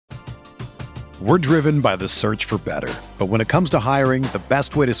We're driven by the search for better. But when it comes to hiring, the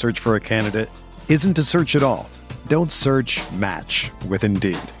best way to search for a candidate isn't to search at all. Don't search, match with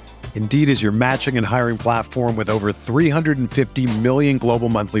Indeed. Indeed is your matching and hiring platform with over 350 million global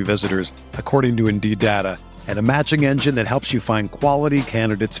monthly visitors, according to Indeed data, and a matching engine that helps you find quality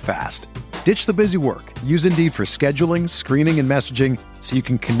candidates fast. Ditch the busy work. Use Indeed for scheduling, screening, and messaging so you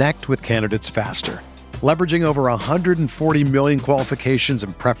can connect with candidates faster. Leveraging over 140 million qualifications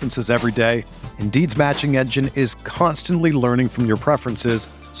and preferences every day, Indeed's matching engine is constantly learning from your preferences,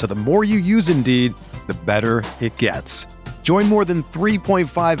 so the more you use Indeed, the better it gets. Join more than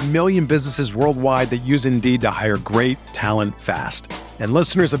 3.5 million businesses worldwide that use Indeed to hire great talent fast. And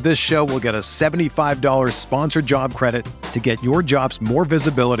listeners of this show will get a $75 sponsored job credit to get your jobs more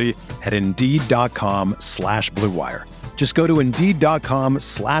visibility at Indeed.com/Blue Wire. Just go to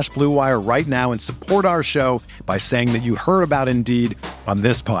Indeed.com/Blue Wire right now and support our show by saying that you heard about Indeed on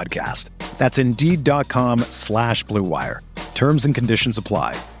this podcast. That's Indeed.com/Blue Wire. Terms and conditions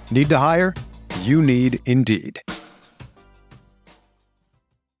apply. Need to hire? You need Indeed.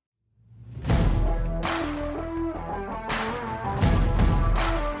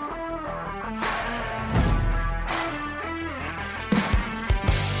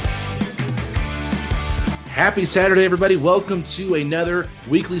 Happy Saturday, everybody. Welcome to another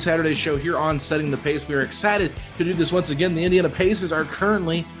weekly Saturday show here on Setting the Pace. We are excited to do this once again. The Indiana Pacers are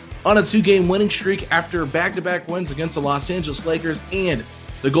currently on a 2-game winning streak after back-to-back wins against the Los Angeles Lakers and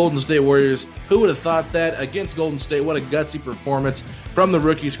the Golden State Warriors. Who would have thought that against Golden State? What a gutsy performance from the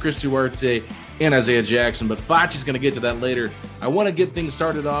rookies, Chris Duarte and Isaiah Jackson. But Facci's going to get to that later. I want to get things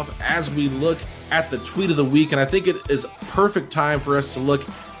started off as we look at the tweet of the week, and I think it is perfect time for us to look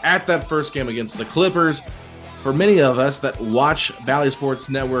at that first game against the Clippers. For many of us that watch Bally Sports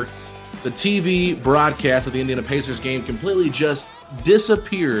Network, the TV broadcast of the Indiana Pacers game completely just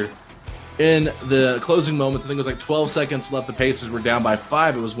disappeared in the closing moments. I think it was like 12 seconds left. The Pacers were down by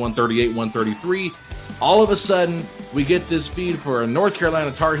 5. It was 138-133. All of a sudden, we get this feed for a North Carolina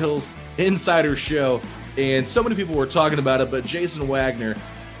Tar Heels insider show, and so many people were talking about it, but Jason Wagner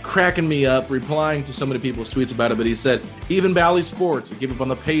cracking me up, replying to so many people's tweets about it, but he said, even Bally Sports gave up on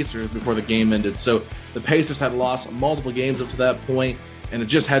the Pacers before the game ended. So the Pacers had lost multiple games up to that point, and it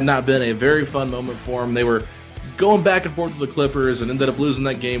just had not been a very fun moment for them. They were going back and forth with the Clippers and ended up losing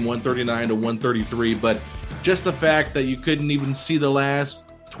that game 139-133, but just the fact that you couldn't even see the last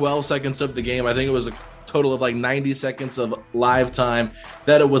 12 seconds of the game, I think it was a total of like 90 seconds of live time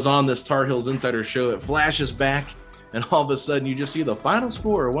that it was on this Tar Heels Insider show. It flashes back, and all of a sudden you just see the final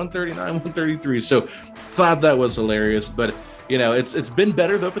score, 139-133. So thought that was hilarious. But, you know, it's been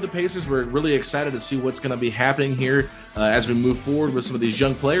better, though, for the Pacers. We're really excited to see what's going to be happening here as we move forward with some of these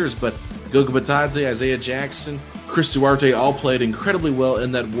young players. But Goga Bitadze, Isaiah Jackson, Chris Duarte all played incredibly well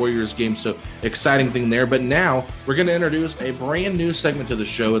in that Warriors game. So exciting thing there. But now we're going to introduce a brand new segment to the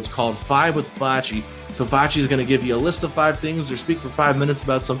show. It's called 5 with Facci. So Facci is going to give you a list of 5 things or speak for 5 minutes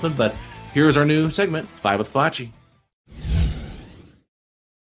about something. But here's our new segment, 5 with Facci.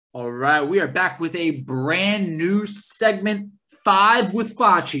 All right, we are back with a brand new segment, 5 with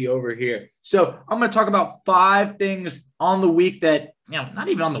Facci over here. So I'm going to talk about 5 things on the week that, not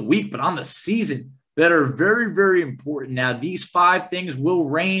even on the week, but on the season that are very, very important. Now, these 5 things will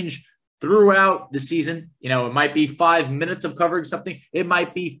range throughout the season. It might be 5 minutes of covering something. It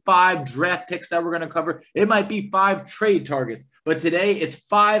might be 5 draft picks that we're going to cover. It might be 5 trade targets. But today, it's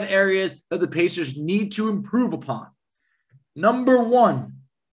 5 areas that the Pacers need to improve upon. Number 1.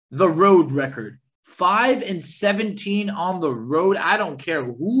 The road record, 5-17 on the road. I don't care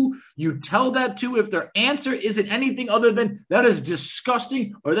who you tell that to. If their answer isn't anything other than that is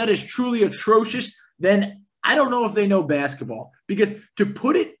disgusting or that is truly atrocious, then I don't know if they know basketball. Because to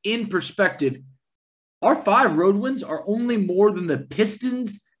put it in perspective, our 5 road wins are only more than the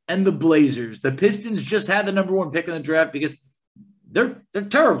Pistons and the Blazers. The Pistons just had the number 1 pick in the draft because they're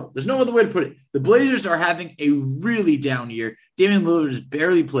terrible. There's no other way to put it. The Blazers are having a really down year. Damian Lillard has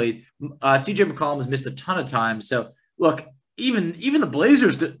barely played. CJ McCollum has missed a ton of time. So, look, even the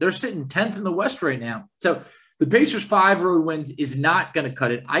Blazers, they're sitting 10th in the West right now. So, the Pacers' 5 road wins is not going to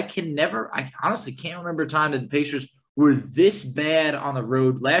cut it. I honestly can't remember a time that the Pacers were this bad on the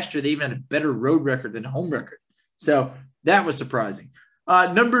road. Last year, they even had a better road record than home record. So, that was surprising.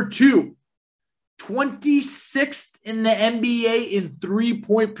 Number 2. 26th in the NBA in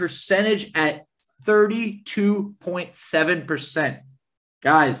three-point percentage at 32.7%.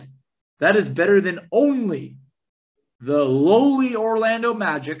 Guys, that is better than only the lowly Orlando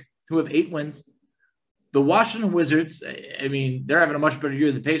Magic, who have 8 wins. The Washington Wizards, I mean, they're having a much better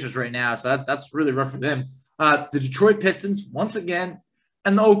year than the Pacers right now, so that's really rough for them. The Detroit Pistons, once again,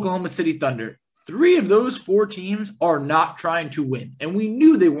 and the Oklahoma City Thunder. 3 of those 4 teams are not trying to win. And we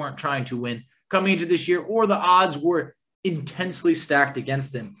knew they weren't trying to win coming into this year, or the odds were intensely stacked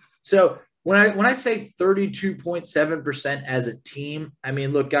against them. So when I say 32.7% as a team, I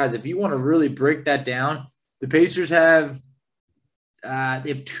mean, look, guys, if you want to really break that down, the Pacers have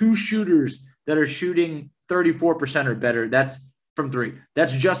 2 shooters that are shooting 34% or better. That's from 3.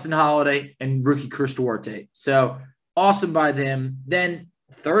 That's Justin Holiday and rookie Chris Duarte. So awesome by them. Then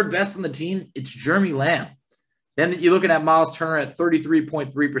third best on the team, it's Jeremy Lamb. Then you're looking at Miles Turner at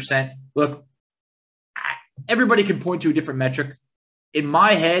 33.3%. Look, everybody can point to a different metric. In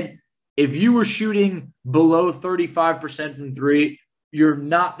my head, if you were shooting below 35% from 3, you're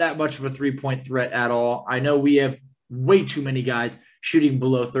not that much of a three-point threat at all. I know we have way too many guys shooting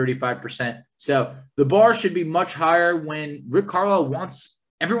below 35%. So the bar should be much higher when Rick Carlisle wants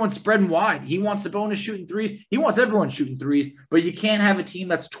everyone spreading wide. He wants Sabonis shooting threes. He wants everyone shooting threes, but you can't have a team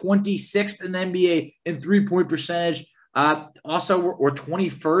that's 26th in the NBA in three-point percentage. Also, we're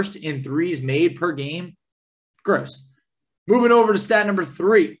 21st in threes made per game. Gross. Moving over to stat number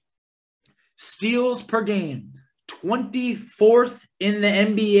 3, steals per game. 24th in the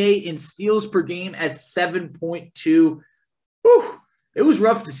NBA in steals per game at 7.2. Whew. It was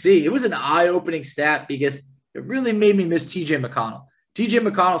rough to see. It was an eye-opening stat because it really made me miss TJ McConnell. TJ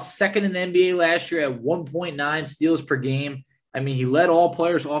McConnell, second in the NBA last year at 1.9 steals per game. I mean, he led all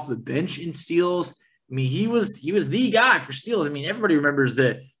players off the bench in steals. I mean, he was the guy for steals. I mean, everybody remembers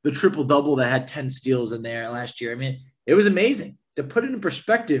the triple-double that had 10 steals in there last year. I mean, it was amazing. To put it in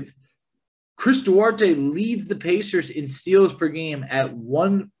perspective, Chris Duarte leads the Pacers in steals per game at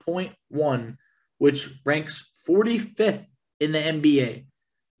 1.1, which ranks 45th in the NBA.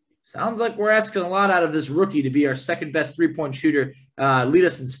 Sounds like we're asking a lot out of this rookie to be our second best three-point shooter, lead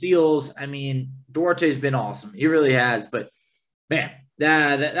us in steals. I mean, Duarte's been awesome. He really has. But, man,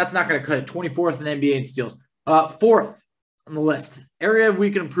 that's not going to cut it. 24th in the NBA in steals. 4th on the list. Area we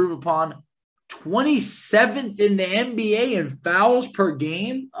can improve upon. 27th in the NBA in fouls per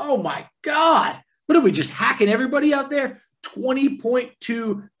game. Oh, my God. What are we, just hacking everybody out there?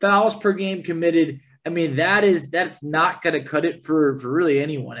 20.2 fouls per game committed. I mean, that's not going to cut it for really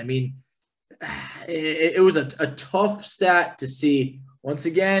anyone. I mean, it was a tough stat to see. Once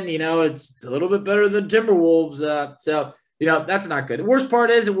again, it's a little bit better than Timberwolves. So, that's not good. The worst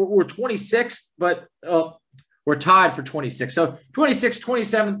part is we're 26th, but we're tied for 26. So 26,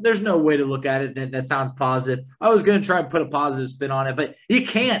 27, there's no way to look at it that sounds positive. I was going to try and put a positive spin on it, but you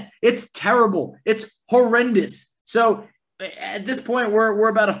can't. It's terrible. It's horrendous. So at this point, we're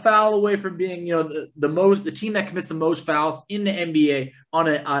about a foul away from being, the team that commits the most fouls in the NBA on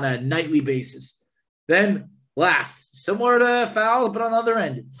a nightly basis. Then last, similar to fouls, but on the other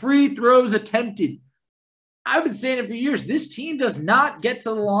end, free throws attempted. I've been saying it for years. This team does not get to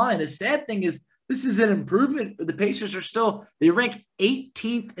the line. The sad thing is this is an improvement, but the Pacers are they rank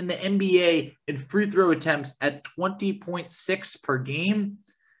 18th in the NBA in free throw attempts at 20.6 per game.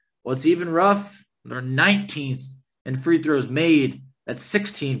 What's even rough, they're 19th in free throws made at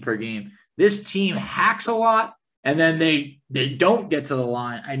 16 per game. This team hacks a lot, and then they don't get to the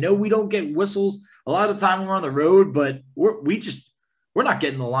line. I know we don't get whistles a lot of the time when we're on the road, but we're not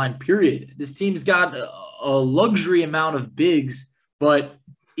getting the line, period. This team's got a luxury amount of bigs, but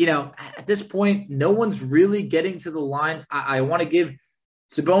at this point, no one's really getting to the line. I want to give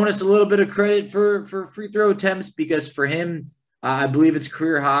Sabonis a little bit of credit for free throw attempts because for him, I believe it's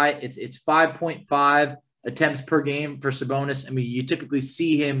career high. It's 5.5 attempts per game for Sabonis. I mean, you typically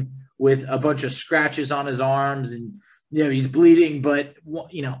see him with a bunch of scratches on his arms and, he's bleeding, but,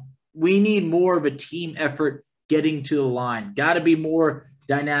 we need more of a team effort getting to the line. Got to be more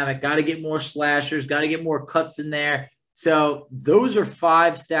dynamic, got to get more slashers, got to get more cuts in there. So those are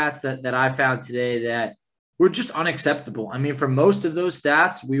 5 stats that I found today that were just unacceptable. I mean, for most of those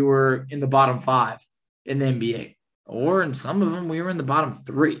stats, we were in the bottom 5 in the NBA, or in some of them, we were in the bottom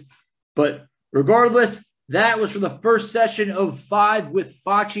 3. But regardless, that was for the first session of 5 with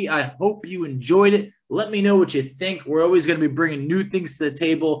Facci. I hope you enjoyed it. Let me know what you think. We're always going to be bringing new things to the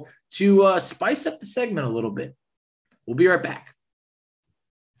table to spice up the segment a little bit. We'll be right back.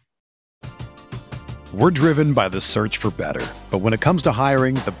 We're driven by the search for better. But when it comes to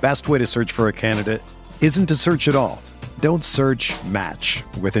hiring, the best way to search for a candidate isn't to search at all. Don't search, match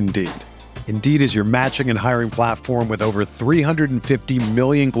with Indeed. Indeed is your matching and hiring platform with over 350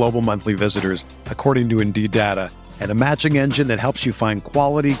 million global monthly visitors, according to Indeed data, and a matching engine that helps you find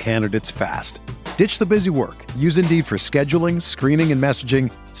quality candidates fast. Ditch the busy work. Use Indeed for scheduling, screening, and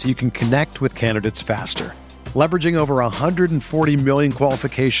messaging so you can connect with candidates faster. Leveraging over 140 million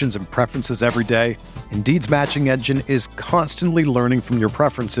qualifications and preferences every day, Indeed's matching engine is constantly learning from your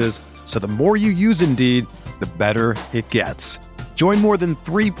preferences So the more you use Indeed, the better it gets. Join more than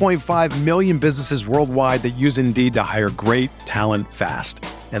 3.5 million businesses worldwide that use Indeed to hire great talent fast.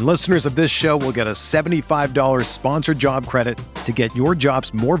 And listeners of this show will get a $75 sponsored job credit to get your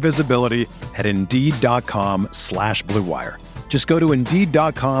jobs more visibility at Indeed.com/Blue Wire. Just go to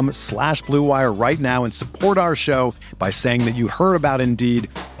Indeed.com/Blue Wire right now and support our show by saying that you heard about Indeed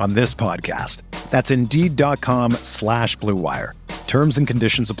on this podcast. That's Indeed.com/Blue Wire. Terms and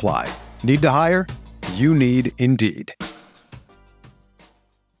conditions apply. Need to hire? You need Indeed.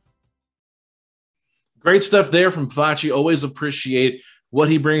 Great stuff there from Facci. Always appreciate what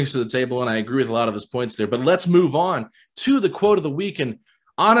he brings to the table, and I agree with a lot of his points there. But let's move on to the quote of the week. And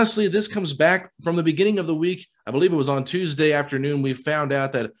honestly, this comes back from the beginning of the week. I believe it was on Tuesday afternoon. We found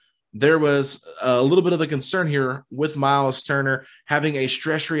out that there was a little bit of a concern here with Miles Turner having a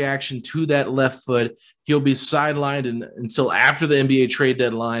stress reaction to that left foot. He'll be sidelined until after the NBA trade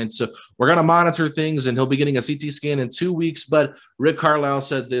deadline. So we're going to monitor things, and he'll be getting a CT scan in 2 weeks. But Rick Carlisle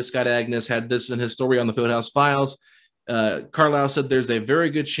said this. Scott Agnes had this in his story on the Fieldhouse Files. Carlisle said there's a very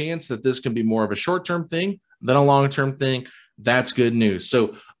good chance that this can be more of a short-term thing than a long-term thing. That's good news.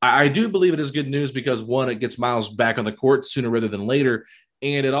 So I do believe it is good news because, one, it gets Miles back on the court sooner rather than later.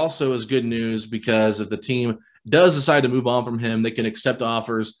 And it also is good news because if the team does decide to move on from him, they can accept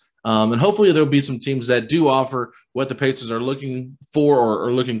offers. And hopefully there'll be some teams that do offer what the Pacers are looking for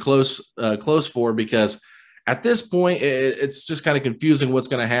or looking close for, because at this point, it's just kind of confusing what's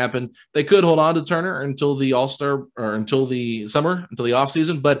going to happen. They could hold on to Turner until the All-Star or until the summer, until the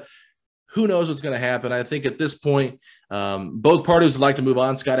offseason, but who knows what's going to happen. I think at this point, both parties would like to move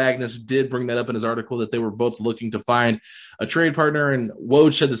on. Scott Agnes did bring that up in his article that they were both looking to find a trade partner, and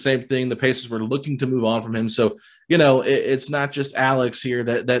Woj said the same thing. The Pacers were looking to move on from him. So, it's not just Alex here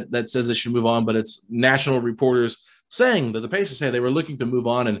that says they should move on, but it's national reporters saying that the Pacers say they were looking to move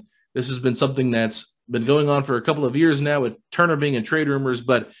on. And this has been something that's been going on for a couple of years now with Turner being in trade rumors.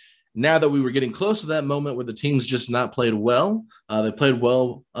 But now that we were getting close to that moment where the team's just not played well, they played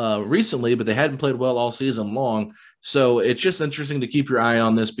well recently, but they hadn't played well all season long. So it's just interesting to keep your eye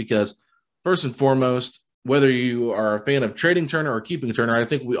on this because, first and foremost, whether you are a fan of trading Turner or keeping Turner, I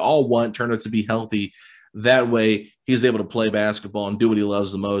think we all want Turner to be healthy. That way he's able to play basketball and do what he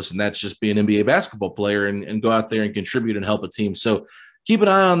loves the most, and that's just be an NBA basketball player and go out there and contribute and help a team. So keep an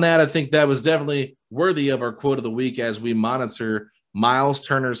eye on that. I think that was definitely worthy of our quote of the week as we monitor Miles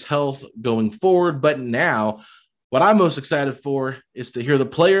Turner's health going forward. But now what I'm most excited for is to hear the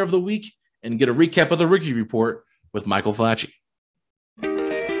player of the week and get a recap of the rookie report with Michael Facci.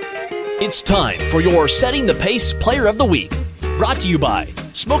 It's time for your Setting the Pace Player of the Week, brought to you by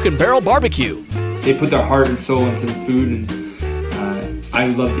Smoke & Barrel Barbecue. They put their heart and soul into the food, and I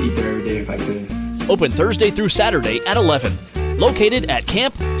would love to eat there every day if I could. Open Thursday through Saturday at 11. Located at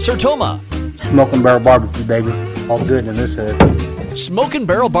Camp Sertoma. Smoke and Barrel Barbecue, baby. All good in this hood. Smoke and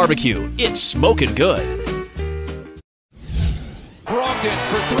Barrel Barbecue. It's smoking good. Brogdon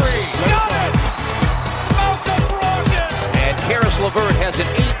for three. Got it! Malcolm Brogdon! And Karis LeVert has an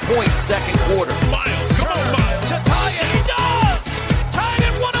 8-point second quarter. Miles, come on, Miles. To tie it, he does! Tied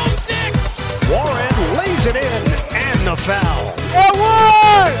at 106! Warren lays it in, and the foul. That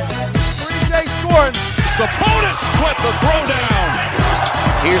one! 3J scoring. Sabonis swept the throwdown.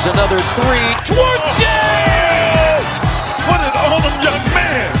 Here's another three. Towards Jay! Put it on him, young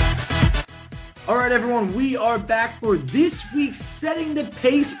man. All right, everyone, we are back for this week's Setting the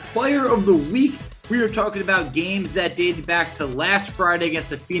Pace Player of the Week. We are talking about games that dated back to last Friday against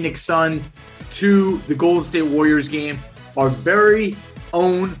the Phoenix Suns to the Golden State Warriors game. Our very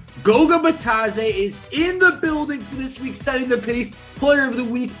own Goga Batadze is in the building for this week's Setting the Pace Player of the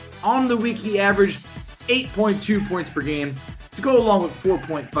Week. On the week, he averaged 8.2 points per game to go along with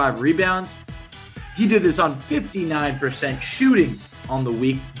 4.5 rebounds. He did this on 59% shooting on the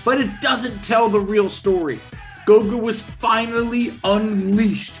week, but it doesn't tell the real story. Goga was finally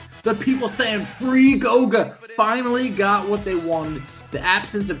unleashed. The people saying free Goga finally got what they wanted. The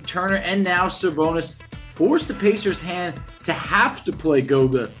absence of Turner and now Sabonis forced the Pacers' hand to have to play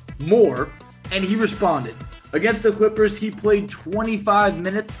Goga more, and he responded. Against the Clippers, he played 25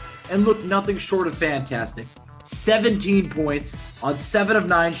 minutes and looked nothing short of fantastic. 17 points on 7 of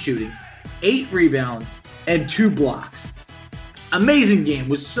 9 shooting, 8 rebounds, and 2 blocks. Amazing game.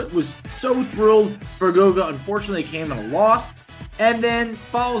 Was so thrilled for Goga. Unfortunately, it came in a loss. And then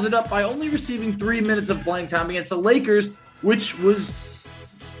follows it up by only receiving 3 minutes of playing time against the Lakers, which was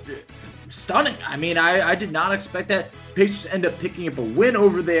stunning. I mean, I did not expect that. Pacers end up picking up a win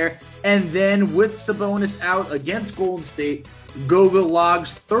over there. And then with Sabonis out against Golden State, Goga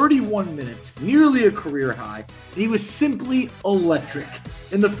logs 31 minutes, nearly a career high. And he was simply electric.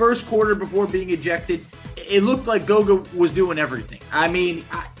 In the first quarter before being ejected, it looked like Goga was doing everything. I mean,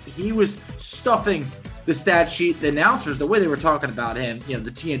 he was stuffing the stat sheet. The announcers, the way they were talking about him,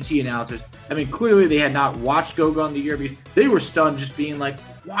 the TNT announcers, I mean, clearly they had not watched Goga on the year because they were stunned, just being like,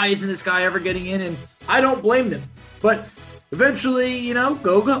 why isn't this guy ever getting in? And I don't blame them. But eventually,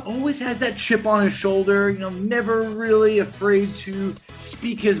 Goga always has that chip on his shoulder, never really afraid to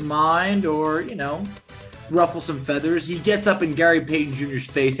speak his mind or, ruffle some feathers. He gets up in Gary Payton Jr.'s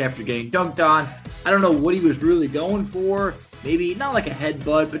face after getting dunked on. I don't know what he was really going for. Maybe not like a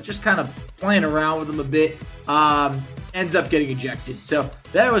headbutt, but just kind of playing around with him a bit. Ends up getting ejected. So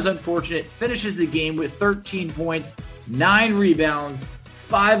that was unfortunate. Finishes the game with 13 points, 9 rebounds,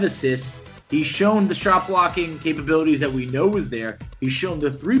 5 assists. He's shown the shot blocking capabilities that we know was there. He's shown the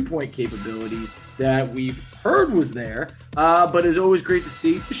 3-point capabilities that we've heard was there. But it's always great to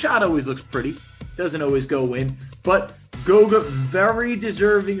see. The shot always looks pretty. Doesn't always go in. But Goga, very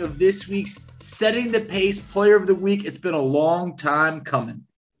deserving of this week's Setting the Pace Player of the Week. It's been a long time coming.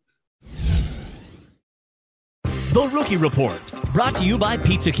 The Rookie Report, brought to you by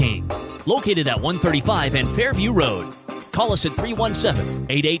Pizza King, located at 135 and Fairview Road. Call us at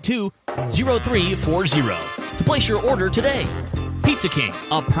 317-882-0340 to place your order today. Pizza King,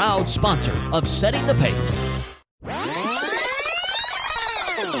 a proud sponsor of Setting the Pace.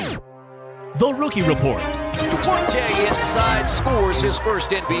 The Rookie Report. Duarte inside scores his first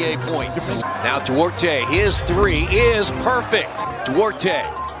NBA point. Now Duarte, his three is perfect. Duarte,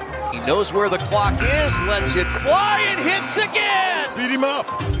 he knows where the clock is, lets it fly and hits again. Beat him up.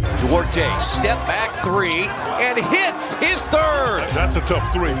 Duarte, step back three and hits his third. That's a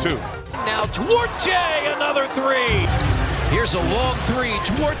tough three, too. Now Duarte, another three. Here's a long three.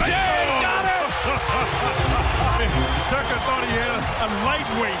 Duarte got it. Tucker thought he had a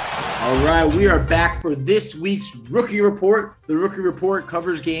lightweight. All right, we are back for this week's Rookie Report. The Rookie Report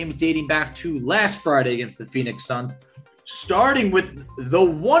covers games dating back to last Friday against the Phoenix Suns, starting with the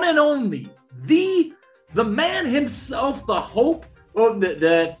one and only, the man himself, the hope of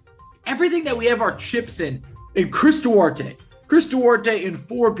the everything that we have our chips in Chris Duarte. Chris Duarte, in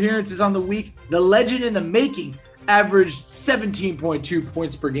 4 appearances on the week, the legend in the making, averaged 17.2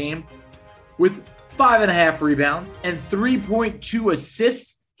 points per game with 5.5 rebounds and 3.2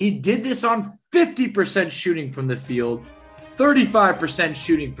 assists. He did this on 50% shooting from the field, 35%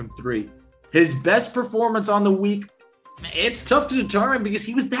 shooting from three. His best performance on the week, it's tough to determine because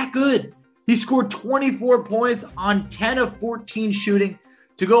he was that good. He scored 24 points on 10 of 14 shooting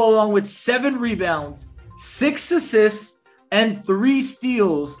to go along with 7 rebounds, 6 assists, and 3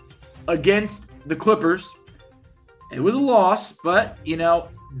 steals against the Clippers. It was a loss, but,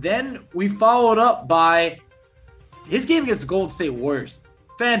 then we followed up by his game against the Golden State Warriors.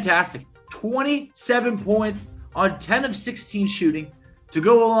 Fantastic. 27 points on 10 of 16 shooting to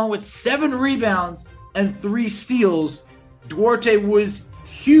go along with 7 rebounds and 3 steals. Duarte was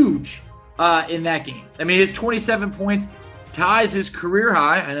huge in that game. I mean, his 27 points ties his career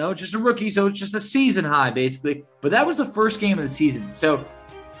high. I know, just a rookie, so it's just a season high, basically. But that was the first game of the season. So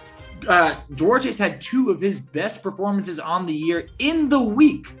Duarte's had 2 of his best performances on the year in the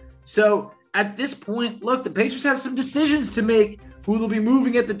week. So at this point, look, the Pacers have some decisions to make who they'll be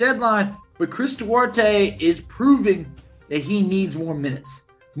moving at the deadline. But Chris Duarte is proving that he needs more minutes.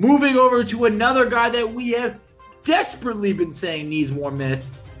 Moving over to another guy that we have desperately been saying needs more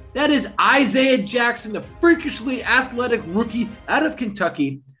minutes. That is Isaiah Jackson, the freakishly athletic rookie out of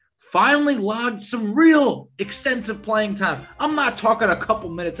Kentucky. Finally logged some real extensive playing time. I'm not talking a couple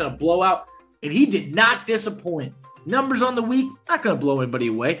minutes in a blowout, and he did not disappoint. Numbers on the week, not going to blow anybody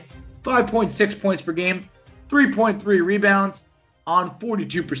away. 5.6 points per game, 3.3 rebounds on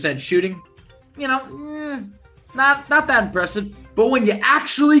 42% shooting. Not that impressive. But when you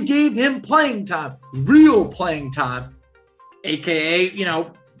actually gave him playing time, real playing time, aka,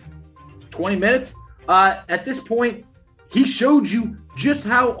 20 minutes, at this point, he showed you just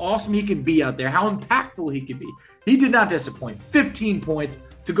how awesome he can be out there, how impactful he can be. He did not disappoint. 15 points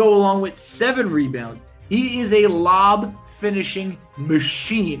to go along with 7 rebounds. He is a lob finishing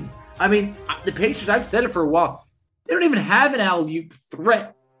machine. I mean, the Pacers, I've said it for a while, they don't even have an alley-oop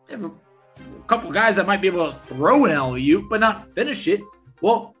threat. They have a couple guys that might be able to throw an alley-oop, but not finish it.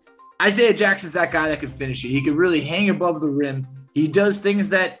 Well, Isaiah Jackson's that guy that can finish it. He can really hang above the rim. He does things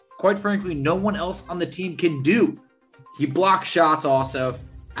that, quite frankly, no one else on the team can do. He blocks shots also.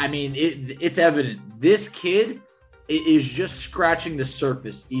 I mean, it's evident. This kid is just scratching the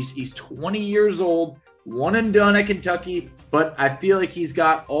surface. He's 20 years old. one and done at Kentucky, but I feel like he's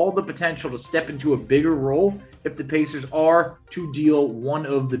got all the potential to step into a bigger role if the Pacers are to deal one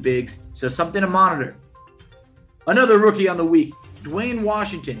of the bigs. So something to monitor. Another rookie on the week, Dwayne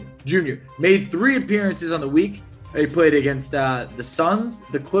Washington Jr. made 3 appearances on the week. He played against the Suns,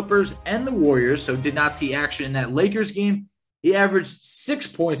 the Clippers, and the Warriors, so did not see action in that Lakers game. He averaged 6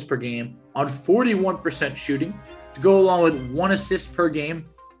 points per game on 41% shooting to go along with 1 assist per game.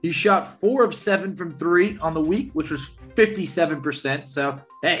 He shot 4 of 7 from 3 on the week, which was 57%. So,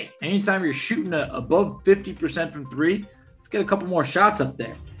 hey, anytime you're shooting above 50% from 3, let's get a couple more shots up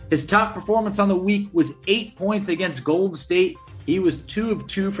there. His top performance on the week was 8 points against Golden State. He was 2 of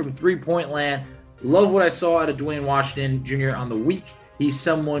 2 from three-point land. Love what I saw out of Dwayne Washington Jr. on the week. He's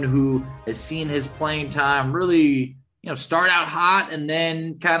someone who has seen his playing time really, start out hot and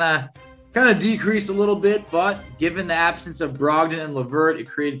then kind of decrease a little bit. But given the absence of Brogdon and LeVert, it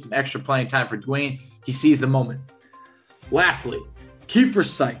created some extra playing time for Dwayne. He sees the moment. Lastly, Kiefer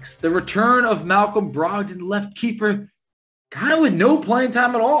Sykes. The return of Malcolm Brogdon left Kiefer kind of with no playing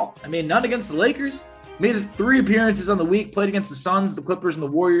time at all. I mean, none against the Lakers. Made 3 appearances on the week, played against the Suns, the Clippers, and the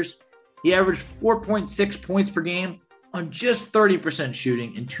Warriors. He averaged 4.6 points per game on just 30%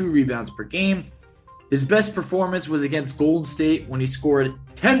 shooting and 2 rebounds per game. His best performance was against Golden State when he scored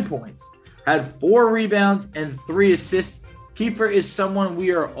 10 points, had 4 rebounds, and 3 assists. Kiefer is someone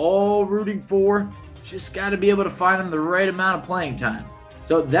we are all rooting for. Just got to be able to find him the right amount of playing time.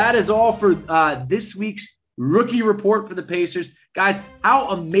 So that is all for this week's rookie report for the Pacers. Guys, how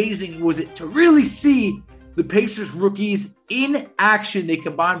amazing was it to really see the Pacers rookies in action? They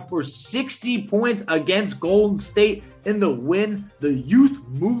combined for 60 points against Golden State in the win. The youth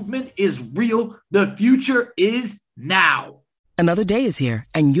movement is real. The future is now. Another day is here,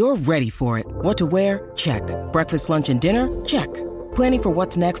 and you're ready for it. What to wear? Check. Breakfast, lunch, and dinner? Check. Planning for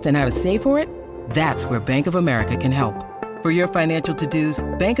what's next and how to save for it? That's where Bank of America can help. For your financial to-dos,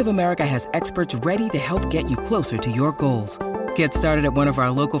 Bank of America has experts ready to help get you closer to your goals. Get started at one of our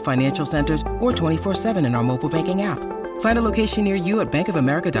local financial centers or 24/7 in our mobile banking app. Find a location near you at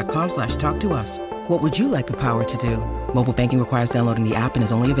bankofamerica.com/talktous. What would you like the power to do? Mobile banking requires downloading the app and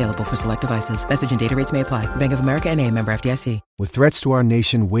is only available for select devices. Message and data rates may apply. Bank of America N.A., member FDIC. With threats to our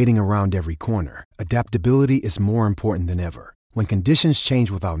nation waiting around every corner, adaptability is more important than ever. When conditions change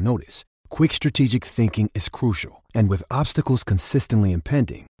without notice, quick strategic thinking is crucial. And with obstacles consistently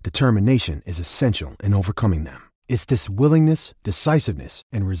impending, determination is essential in overcoming them. It's this willingness, decisiveness,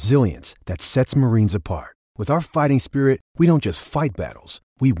 and resilience that sets Marines apart. With our fighting spirit, we don't just fight battles,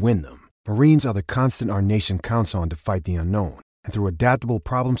 we win them. Marines are the constant our nation counts on to fight the unknown. And through adaptable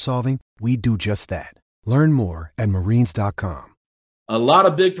problem solving, we do just that. Learn more at marines.com. A lot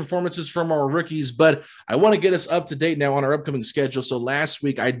of big performances from our rookies, but I want to get us up to date now on our upcoming schedule. So last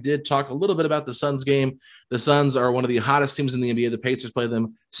week I did talk a little bit about the Suns game. The Suns are one of the hottest teams in the NBA. The Pacers play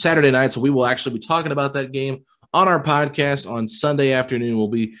them Saturday night, so we will actually be talking about that game on our podcast on Sunday afternoon. We'll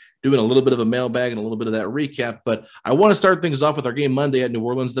be doing a little bit of a mailbag and a little bit of that recap, but I want to start things off with our game Monday at New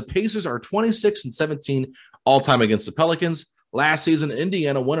Orleans. The Pacers are 26-17 all-time against the Pelicans. Last season,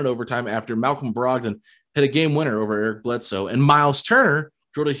 Indiana won in overtime after Malcolm Brogdon hit a game winner over Eric Bledsoe, and Miles Turner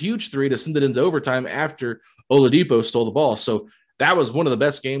drilled a huge 3 to send it into overtime after Oladipo stole the ball. So that was one of the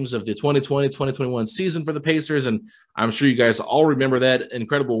best games of the 2020-2021 season for the Pacers, and I'm sure you guys all remember that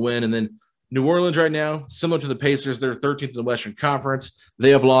incredible win. And then New Orleans right now, similar to the Pacers, they're 13th in the Western Conference.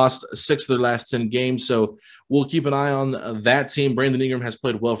 They have lost 6 of their last 10 games, so we'll keep an eye on that team. Brandon Ingram has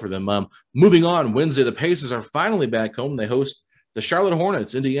played well for them. Moving on, Wednesday, the Pacers are finally back home. They host the Charlotte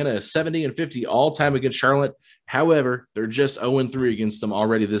Hornets. Indiana is 70-50 all-time against Charlotte. However, they're just 0-3 against them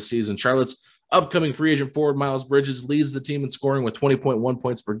already this season. Charlotte's upcoming free agent forward Miles Bridges leads the team in scoring with 20.1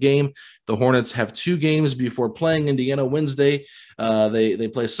 points per game. The Hornets have 2 games before playing Indiana Wednesday. They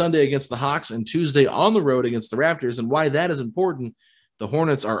play Sunday against the Hawks and Tuesday on the road against the Raptors. And why that is important, the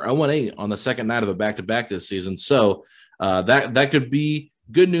Hornets are 0-8 on the second night of a back-to-back this season. So that could be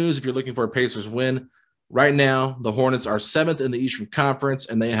good news if you're looking for a Pacers win. Right now, the Hornets are 7th in the Eastern Conference,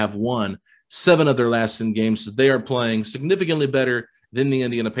 and they have won 7 of their last 10 games. So they are playing significantly better than the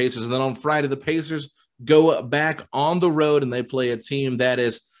Indiana Pacers. And then on Friday, the Pacers go back on the road, and they play a team that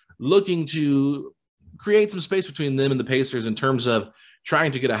is looking to create some space between them and the Pacers in terms of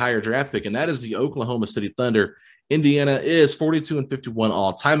trying to get a higher draft pick, and that is the Oklahoma City Thunder. Indiana is 42-51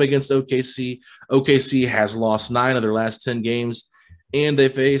 all-time against OKC. OKC has lost 9 of their last 10 games. And they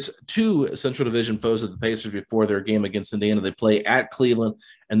face 2 Central Division foes of the Pacers before their game against Indiana. They play at Cleveland,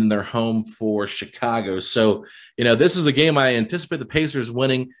 and then they're home for Chicago. So, this is a game I anticipate the Pacers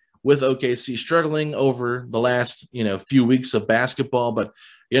winning. with OKC struggling over the last, few weeks of basketball. But,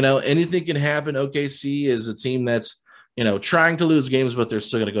 anything can happen. OKC is a team that's, trying to lose games, but they're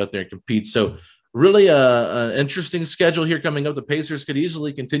still going to go out there and compete. So really an interesting schedule here coming up. The Pacers could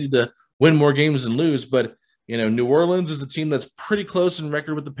easily continue to win more games and lose, but New Orleans is a team that's pretty close in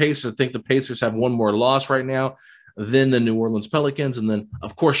record with the Pacers. I think the Pacers have one more loss right now than the New Orleans Pelicans. And then,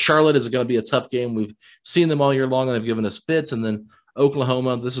 of course, Charlotte is going to be a tough game. We've seen them all year long, and they've given us fits. And then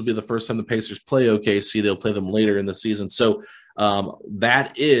Oklahoma, this will be the first time the Pacers play OKC. They'll play them later in the season. So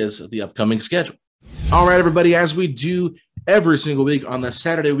that is the upcoming schedule. All right, everybody, as we do every single week on the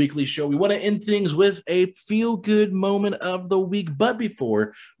Saturday Weekly Show, we want to end things with a feel-good moment of the week. But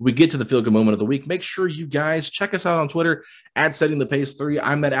before we get to the feel-good moment of the week, make sure you guys check us out on Twitter at @SettingThePace3.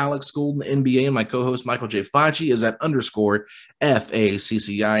 I'm at Alex Golden, NBA, and my co-host Michael J. Facci is at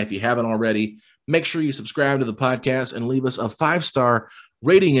 _FACCI. If you haven't already, make sure you subscribe to the podcast and leave us a 5-star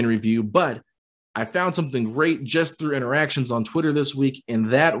rating and review. But I found something great just through interactions on Twitter this week,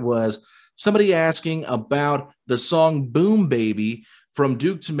 and that was somebody asking about the song Boom Baby from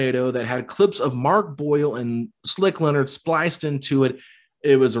Duke Tomato that had clips of Mark Boyle and Slick Leonard spliced into it.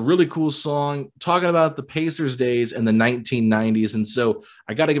 It was a really cool song talking about the Pacers days in the 1990s. And so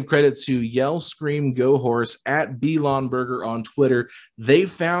I got to give credit to Yell, Scream, Go Horse at B. Lawnberger on Twitter. They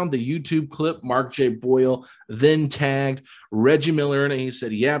found the YouTube clip, Mark J. Boyle, then tagged Reggie Miller in it. He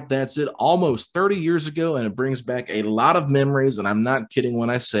said, yep, that's it. Almost 30 years ago. And it brings back a lot of memories. And I'm not kidding when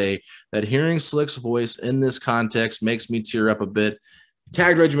I say that hearing Slick's voice in this context makes me tear up a bit.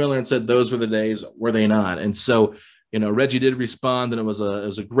 Tagged Reggie Miller and said, those were the days, were they not? And so, Reggie did respond, and it was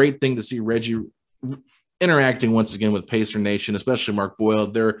a great thing to see Reggie interacting once again with Pacer Nation, especially Mark Boyle,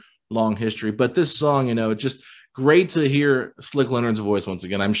 their long history. But this song, just great to hear Slick Leonard's voice once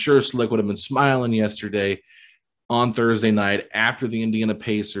again. I'm sure Slick would have been smiling yesterday on Thursday night after the Indiana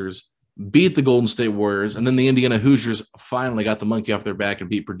Pacers beat the Golden State Warriors, and then the Indiana Hoosiers finally got the monkey off their back and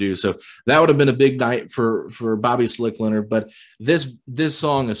beat Purdue. So that would have been a big night for Bobby Slick Leonard. But this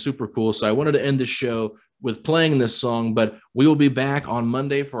song is super cool. So I wanted to end the show with playing this song, but we will be back on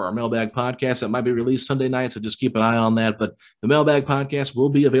Monday for our Mailbag podcast that might be released Sunday night, so just keep an eye on that. But the Mailbag podcast will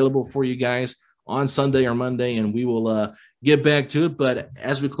be available for you guys on Sunday or Monday, and we will get back to it. But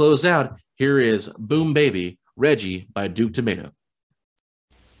as we close out, here is Boom Baby, Reggie by Duke Tomato.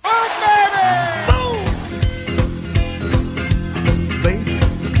 Baby,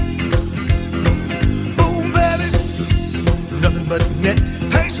 boom, baby, nothing but net.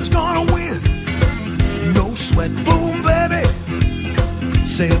 Pacers gonna win. No sweat, boom, baby.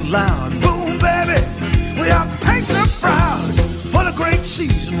 Say it loud, boom, baby. We are Pacer proud. What a great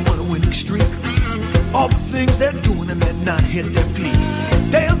season, what a winning streak. All the things they're doing and they're not hit their peak.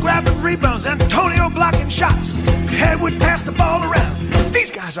 Dale grabbing rebounds, Antonio blocking shots. Hedwood passed the ball around.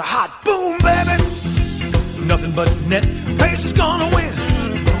 These guys are hot, boom, baby. Nothing but net, Pacers gonna win.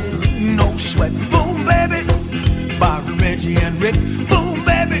 No sweat, boom, baby. By Reggie and Rick, boom,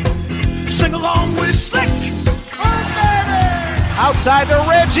 baby. Sing along with Slick. Boom, baby. Outside to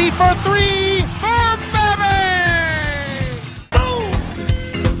Reggie for 3. Boom, baby. Boom.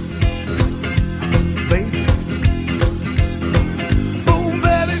 Baby. Boom,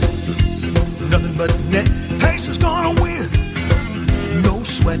 baby. Nothing but net. Pacers gonna win. No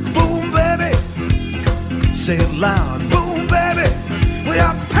sweat. Boom, baby. Say it loud. Boom, baby. We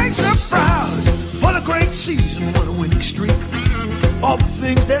are Pacer proud. What a great season. What a winning streak. All the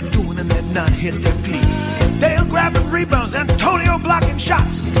things they're doing and they're not hit their peak. Dale grabbing rebounds, Antonio blocking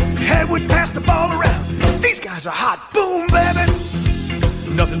shots. Hedwood passed the ball around. These guys are hot, boom, baby.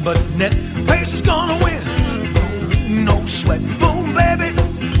 Nothing but net, Pacers gonna win. No sweat, boom, baby.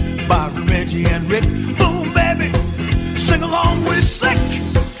 By Reggie and Rick, boom, baby. Sing along with Slick.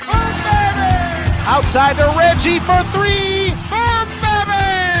 Boom, baby. Outside to Reggie for 3. Boom, baby.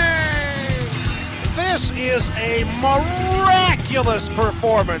 This is a miraculous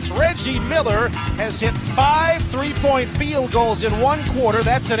performance. Reggie Miller has hit 5 3-point field goals in one quarter.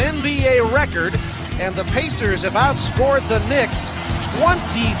 That's an NBA record. And the Pacers have outscored the Knicks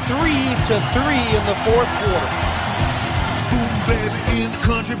 23-3 in the fourth quarter. Boom, baby, in the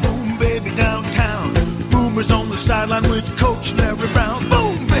country. Boom, baby, downtown. Boomers on the sideline with Coach Larry Brown.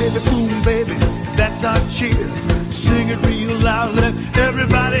 Boom, baby, that's our cheer. Sing it real loud, let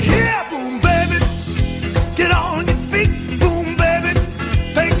everybody hear. Boom, baby. Get on your feet, boom, baby.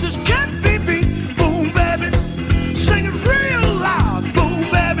 Pacers can't be beat, boom, baby. Sing it real loud, boom,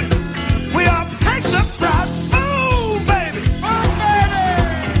 baby. We are Pacer proud, boom, baby. Boom,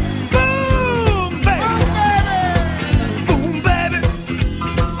 baby. Boom, baby. Boom, baby.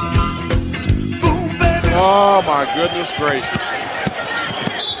 Boom, baby. Oh, my goodness gracious.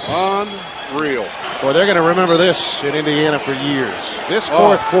 Unreal. Well, they're going to remember this in Indiana for years. This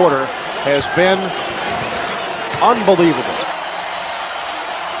fourth quarter has been unbelievable.